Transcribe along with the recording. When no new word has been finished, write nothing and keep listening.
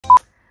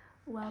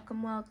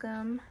Welcome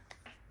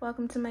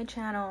to my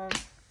channel.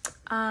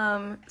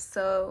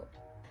 So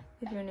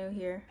if you're new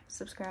here,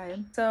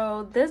 subscribe.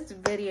 So this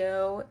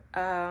video,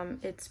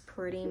 it's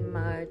pretty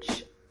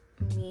much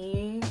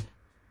me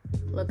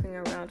looking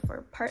around for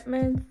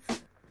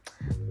apartments,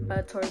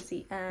 but towards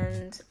the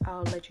end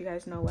I'll let you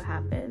guys know what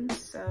happened,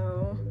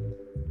 so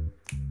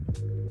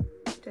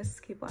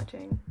just keep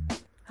watching.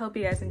 Hope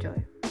you guys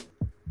enjoy.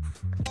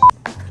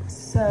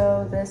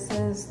 So this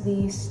is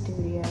the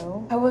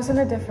studio. I was in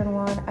a different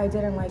one. I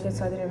didn't like it,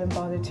 so I didn't even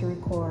bother to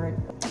record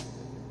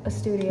a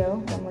studio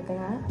that I'm looking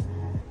at.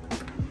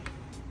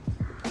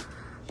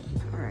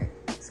 All right,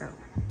 so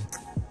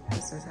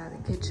this is how the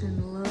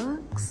kitchen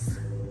looks.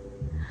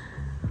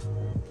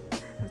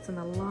 That's an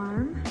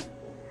alarm,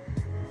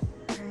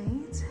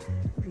 right?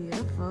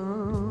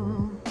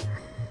 Beautiful.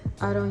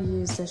 I don't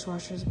use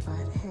dishwashers,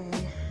 but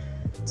hey,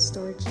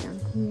 storage down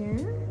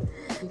here.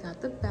 We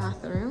got the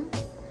bathroom.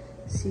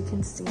 So you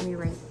can see me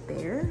right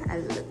there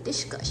as the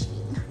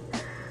dishwashing.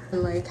 I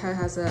like how it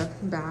has a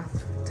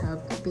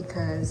bathtub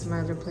because my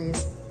other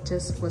place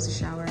just was a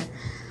shower.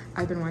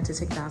 I've been wanting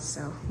to take baths,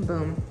 so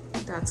boom,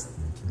 that's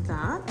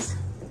that.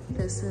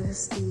 This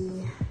is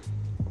the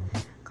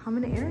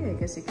common area, I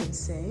guess you can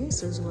say.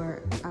 This is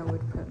where I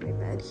would put my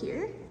bed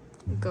here.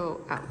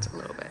 Go out a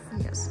little bit.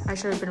 Yes, I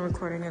should have been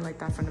recording it like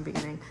that from the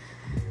beginning.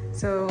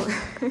 So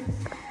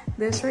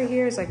this right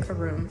here is like a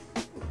room.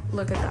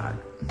 Look at that.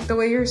 The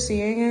way you're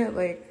seeing it,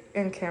 like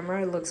in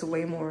camera, it looks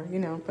way more, you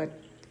know, but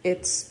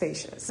it's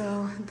spacious.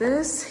 So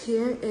this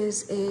here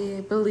is I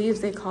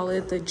believe they call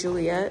it the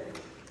Juliet,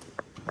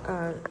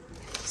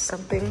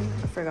 something,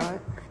 I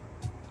forgot.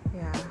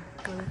 Yeah,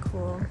 really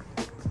cool.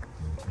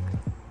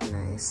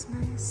 Nice,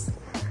 nice.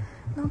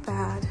 Not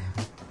bad.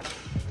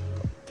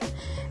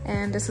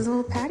 And this is a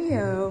little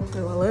patio.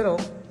 Well, a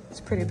little, it's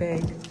pretty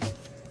big.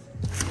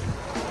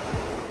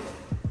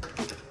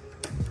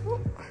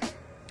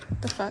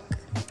 The fuck?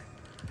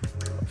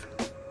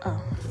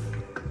 Oh.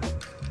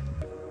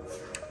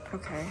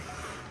 Okay.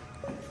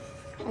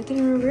 I didn't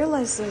even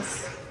realize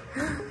this.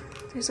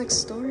 There's like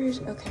storage.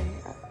 Okay,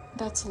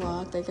 that's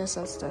locked. I guess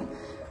that's the.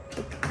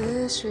 But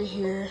this right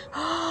here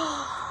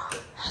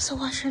has a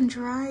washer and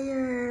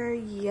dryer.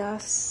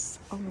 Yes.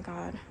 Oh my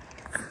god.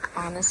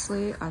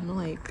 Honestly, I'm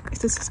like,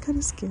 this is kind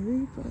of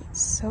scary, but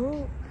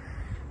so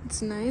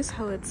it's nice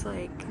how it's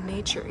like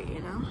naturey, you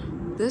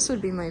know? This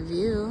would be my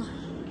view.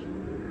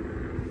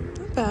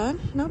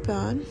 Not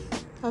bad.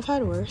 I've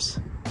had worse.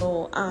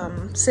 So,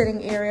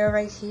 sitting area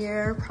right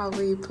here.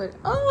 Probably put,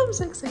 oh, I'm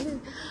so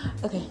excited.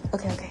 Okay.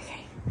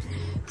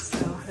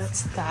 So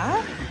that's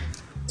that.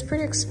 It's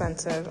pretty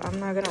expensive, I'm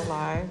not gonna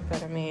lie,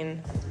 but I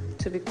mean,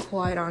 to be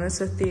quite honest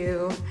with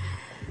you,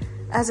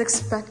 as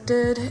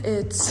expected,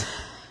 it's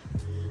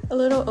a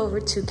little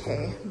over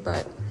 2K,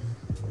 but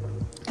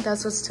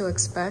that's what's to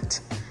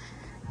expect.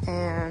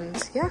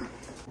 And yeah.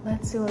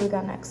 Let's see what we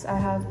got next. I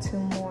have 2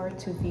 more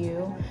to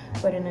view,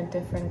 but in a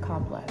different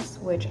complex,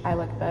 which I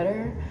like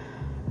better.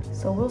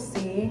 So we'll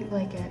see.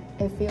 Like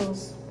it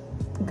feels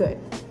good.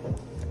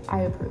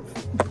 I approve.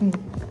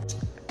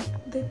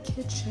 The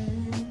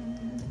kitchen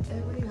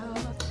area,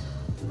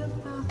 the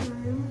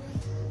bathroom,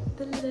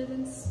 the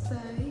living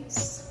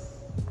space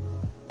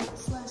 /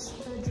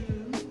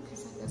 bedroom,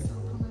 because I guess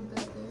I'll put my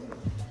bed there.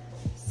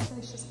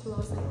 Spacious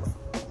closet.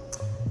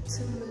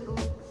 2 little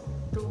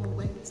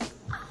doorways.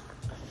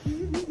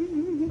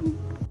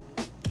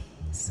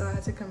 So I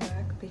had to come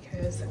back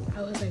because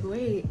I was like,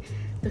 wait,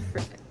 I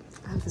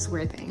have this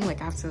weird thing,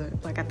 like I have to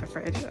look at the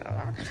fridge.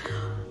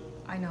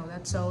 I know,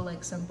 that's so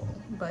like simple,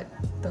 but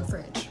the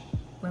fridge,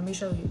 let me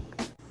show you.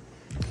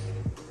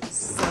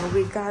 So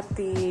we got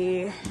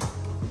this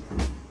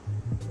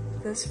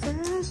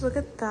fridge, look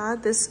at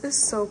that. This is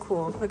so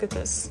cool, look at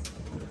this.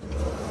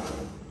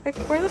 Like,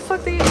 where the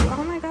fuck do you,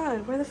 oh my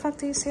god, where the fuck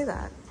do you see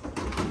that?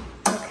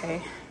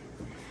 Okay,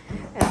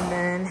 and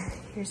then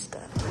here's the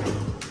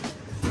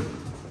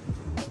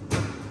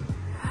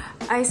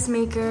ice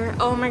maker.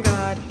 Oh my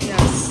god,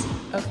 yes.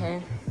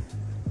 Okay,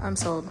 I'm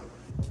sold.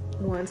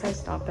 Once I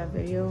stopped that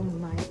video,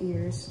 my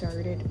ears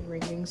started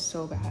ringing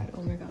so bad.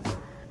 Oh my god.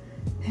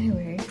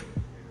 Anyway,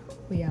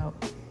 we out.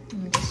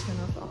 Let me just turn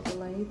off all the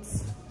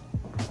lights.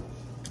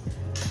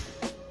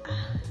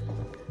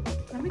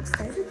 I'm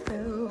excited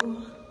though.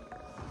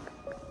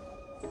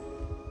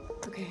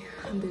 Okay,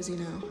 I'm busy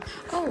now.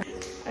 Oh,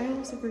 I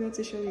also forgot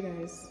to show you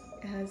guys.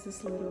 It has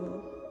this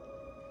little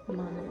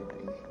monitor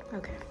thing.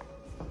 Okay.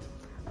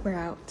 We're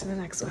out to the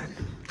next one.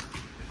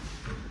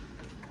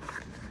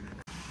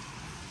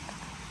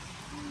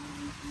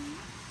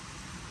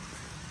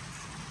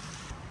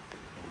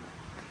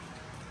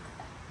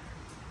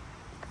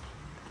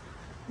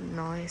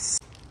 Nice.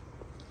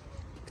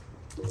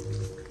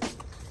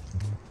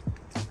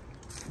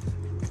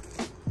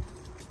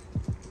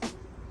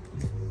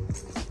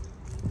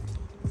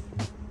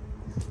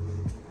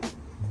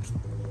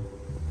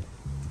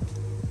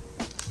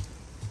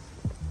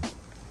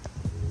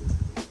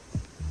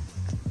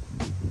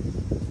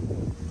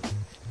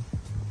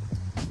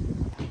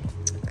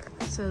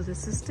 So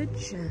this is the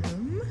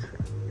gym.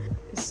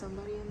 Is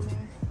somebody in there?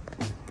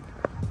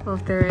 Well,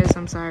 if there is,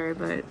 I'm sorry,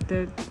 but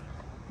they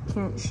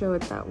can't show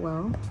it that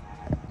well.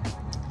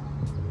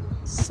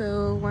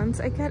 So once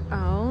I get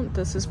out,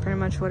 this is pretty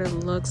much what it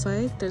looks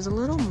like. There's a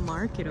little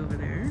market over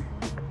there.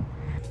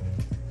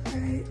 All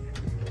right,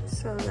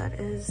 so that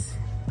is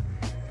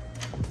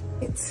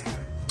it.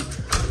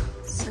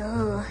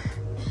 So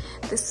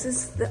this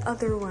is the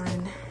other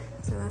one.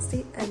 So that's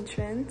the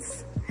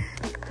entrance.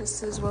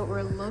 This is what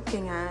we're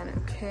looking at,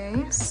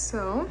 okay?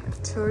 So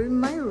to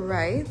my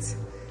right,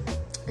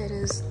 it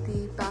is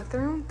the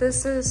bathroom.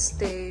 This is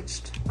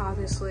staged,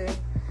 obviously,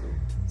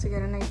 to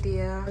get an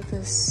idea of the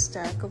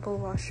stackable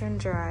washer and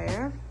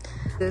dryer.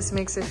 This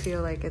makes it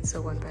feel like it's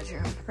a one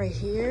bedroom. Right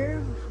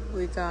here,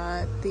 we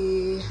got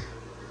the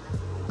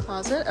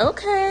closet.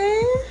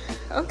 Okay,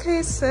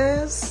 okay,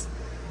 sis.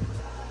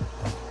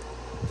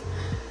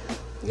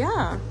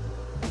 Yeah,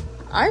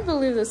 I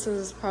believe this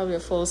is probably a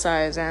full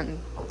size, and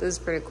this is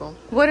pretty cool.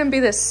 Wouldn't be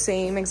the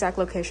same exact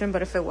location,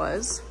 but if it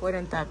was,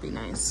 wouldn't that be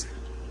nice?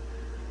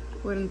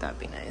 Wouldn't that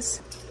be nice?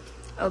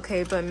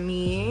 Okay, but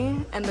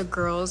me and the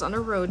girls on a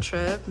road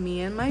trip,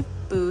 me and my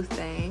boo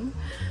thing.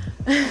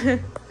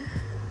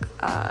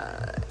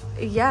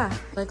 Yeah,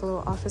 like a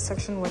little office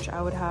section, which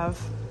I would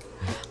have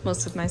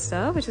most of my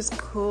stuff, which is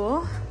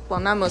cool. Well,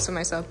 not most of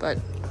my stuff, but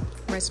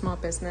my small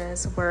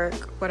business, work,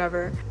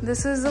 whatever.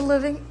 This is the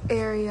living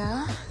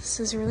area. This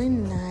is really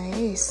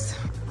nice.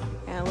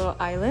 And a little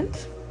island.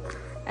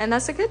 And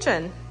that's the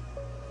kitchen.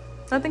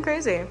 Nothing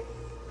crazy.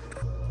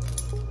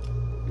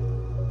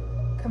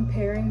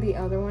 Comparing the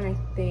other one, I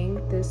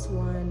think this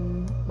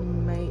one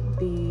might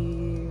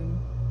be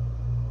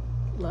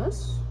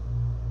less.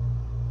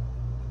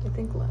 I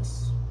think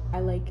less. I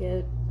like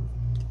it.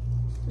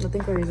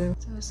 Nothing crazy.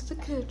 So this is the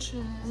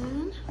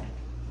kitchen.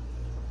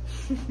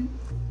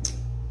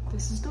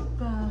 This is the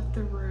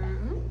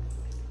bathroom.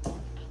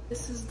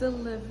 This is the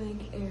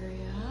living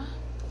area.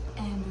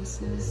 And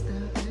this is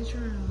the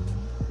bedroom.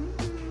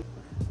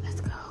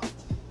 Let's go.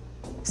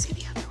 See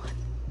the other one.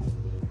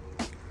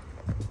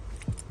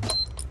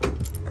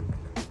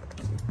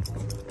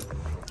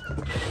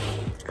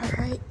 All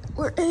right,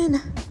 we're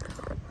in.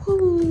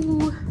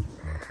 Woo.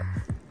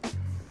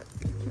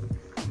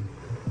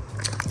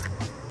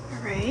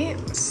 All right,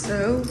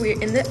 so we're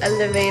in the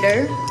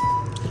elevator.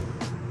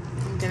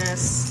 I'm gonna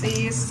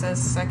see the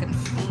second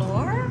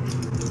floor.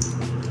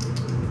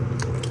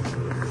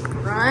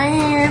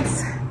 Right,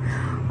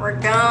 we're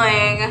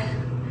going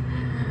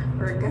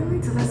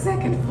to the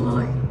second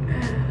floor.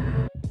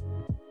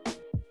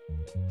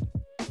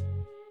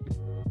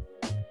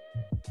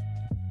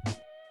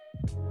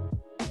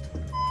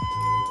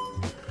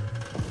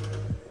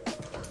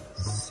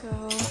 So,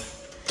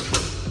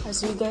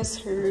 as you guys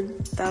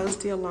heard, that was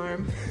the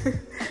alarm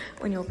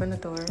when you open the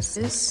doors.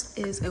 This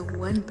is a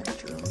one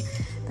bedroom.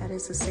 That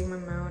is the same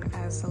amount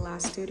as the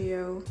last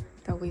studio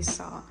that we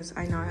saw.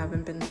 I know I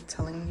haven't been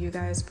telling you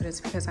guys, but it's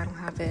because I don't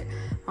have it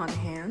on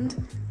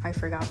hand. I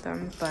forgot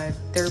them, but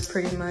they're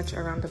pretty much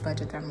around the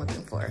budget that I'm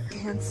looking for.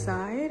 Hand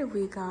side,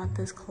 we got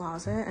this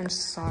closet, and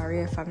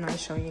sorry if I'm not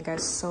showing you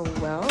guys so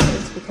well.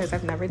 It's because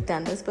I've never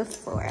done this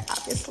before,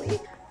 obviously.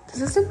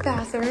 This is the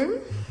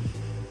bathroom.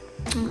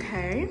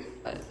 Okay,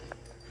 but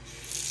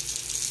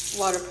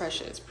water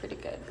pressure is pretty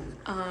good.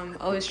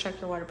 Always check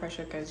your water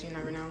pressure because you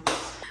never know.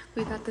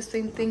 We got the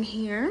same thing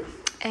here.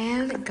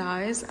 And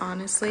guys,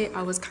 honestly,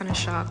 I was kind of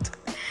shocked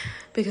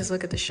because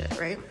look at the shit,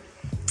 right?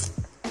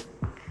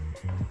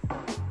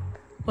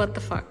 What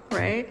the fuck,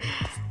 right?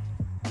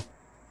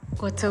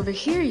 What's over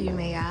here, you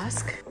may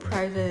ask?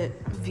 Private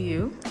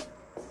view.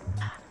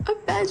 A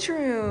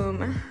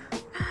bedroom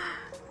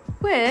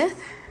with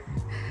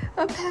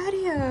a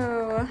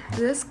patio.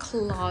 This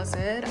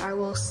closet, I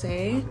will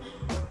say,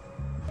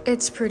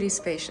 it's pretty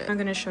spacious. I'm not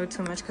gonna show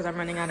too much because I'm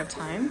running out of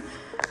time,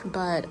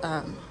 but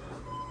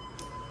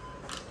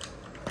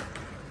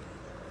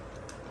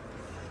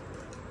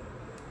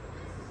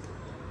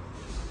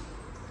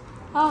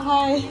oh,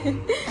 hi.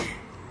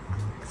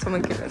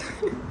 Someone get it.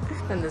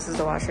 And this is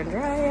the washer and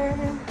dryer.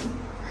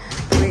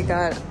 We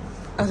got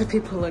other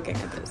people looking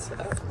at this.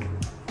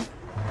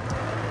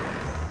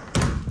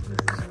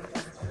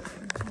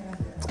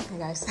 Hey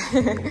guys.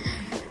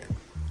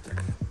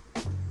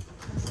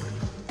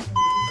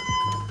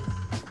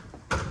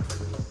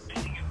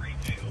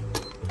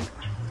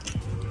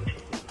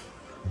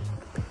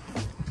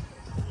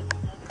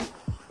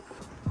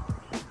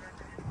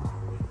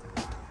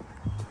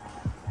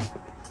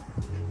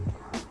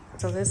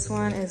 So this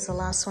one is the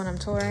last one I'm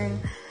touring.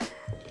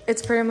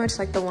 It's pretty much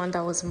like the one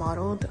that was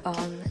modeled.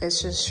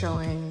 It's just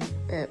showing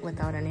it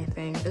without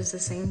anything. It's the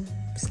same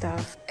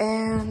stuff.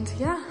 And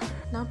yeah,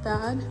 not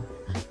bad.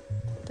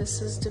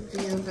 This is the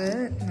view of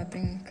it,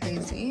 nothing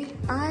crazy.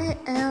 I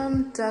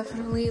am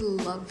definitely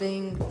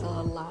loving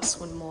the last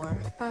one more.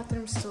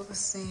 Bathroom's still the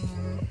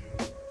same.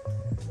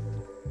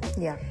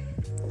 Yeah,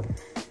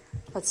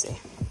 let's see.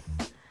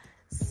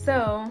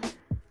 So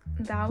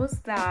that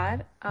was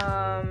that.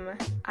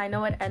 I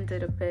know it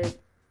ended a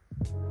bit,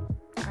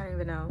 I don't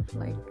even know,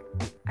 like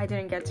I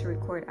didn't get to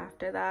record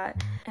after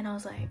that, and I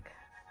was like,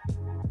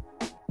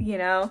 you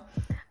know,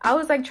 I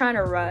was like trying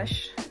to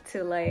rush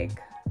to like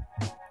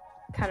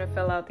kind of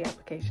fill out the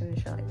application and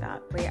shit like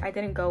that. But I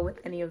didn't go with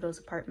any of those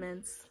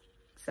apartments.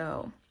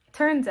 So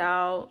turns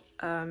out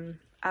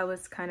I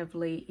was kind of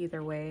late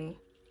either way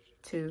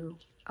to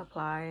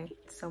apply.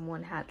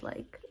 Someone had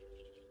like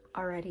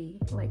already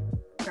like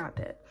grabbed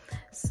it.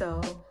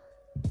 So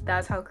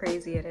that's how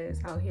crazy it is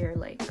out here.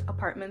 Like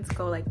apartments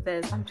go like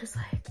this. I'm just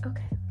like,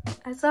 okay,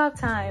 I still have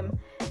time.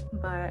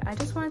 But I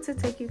just wanted to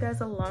take you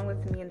guys along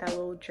with me in that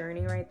little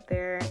journey right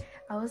there.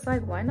 I was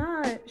like, why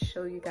not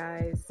show you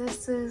guys?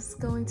 This is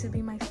going to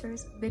be my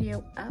first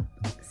video up.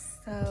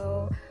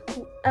 So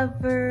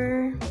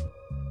whoever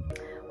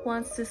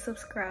wants to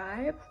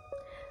subscribe,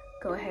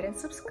 go ahead and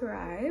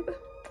subscribe.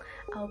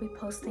 I'll be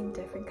posting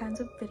different kinds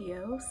of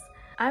videos.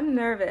 I'm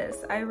nervous,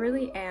 I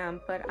really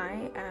am, but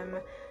I am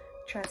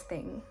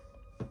trusting.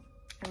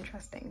 I'm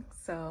trusting,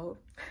 so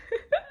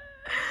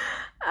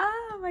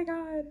oh my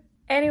god.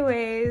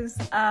 Anyways,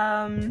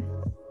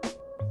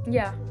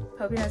 yeah,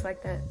 hope you guys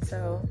liked it.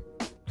 So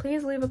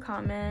please leave a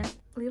comment,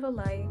 leave a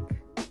like,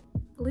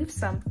 leave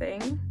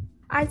something.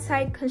 I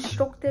take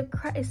constructive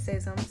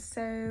criticism,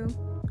 so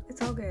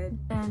it's all good.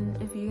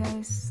 And if you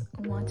guys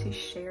want to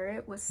share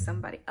it with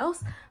somebody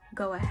else,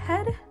 go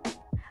ahead.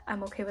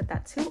 I'm okay with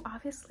that too,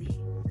 obviously,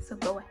 so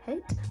go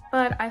ahead.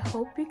 But I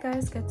hope you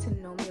guys get to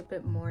know me a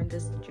bit more in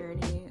this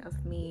journey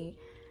of me,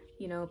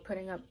 you know,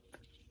 putting up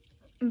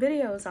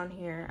videos on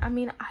here. I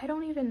mean, I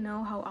don't even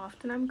know how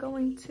often I'm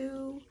going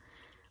to,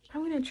 but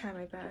I'm gonna try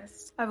my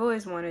best. I've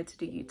always wanted to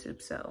do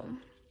YouTube, so.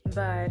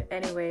 But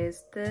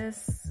anyways,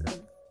 this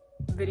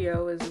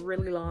video is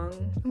really long.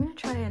 I'm gonna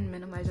try and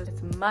minimize it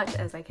as much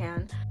as I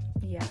can.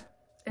 Yeah,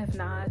 if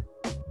not,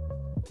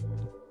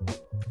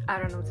 I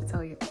don't know what to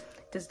tell you.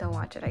 Just don't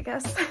watch it, I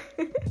guess.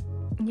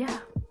 Yeah.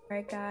 All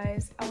right,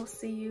 guys, I'll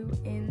see you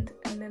in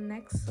the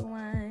next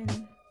one.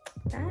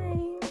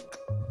 Bye.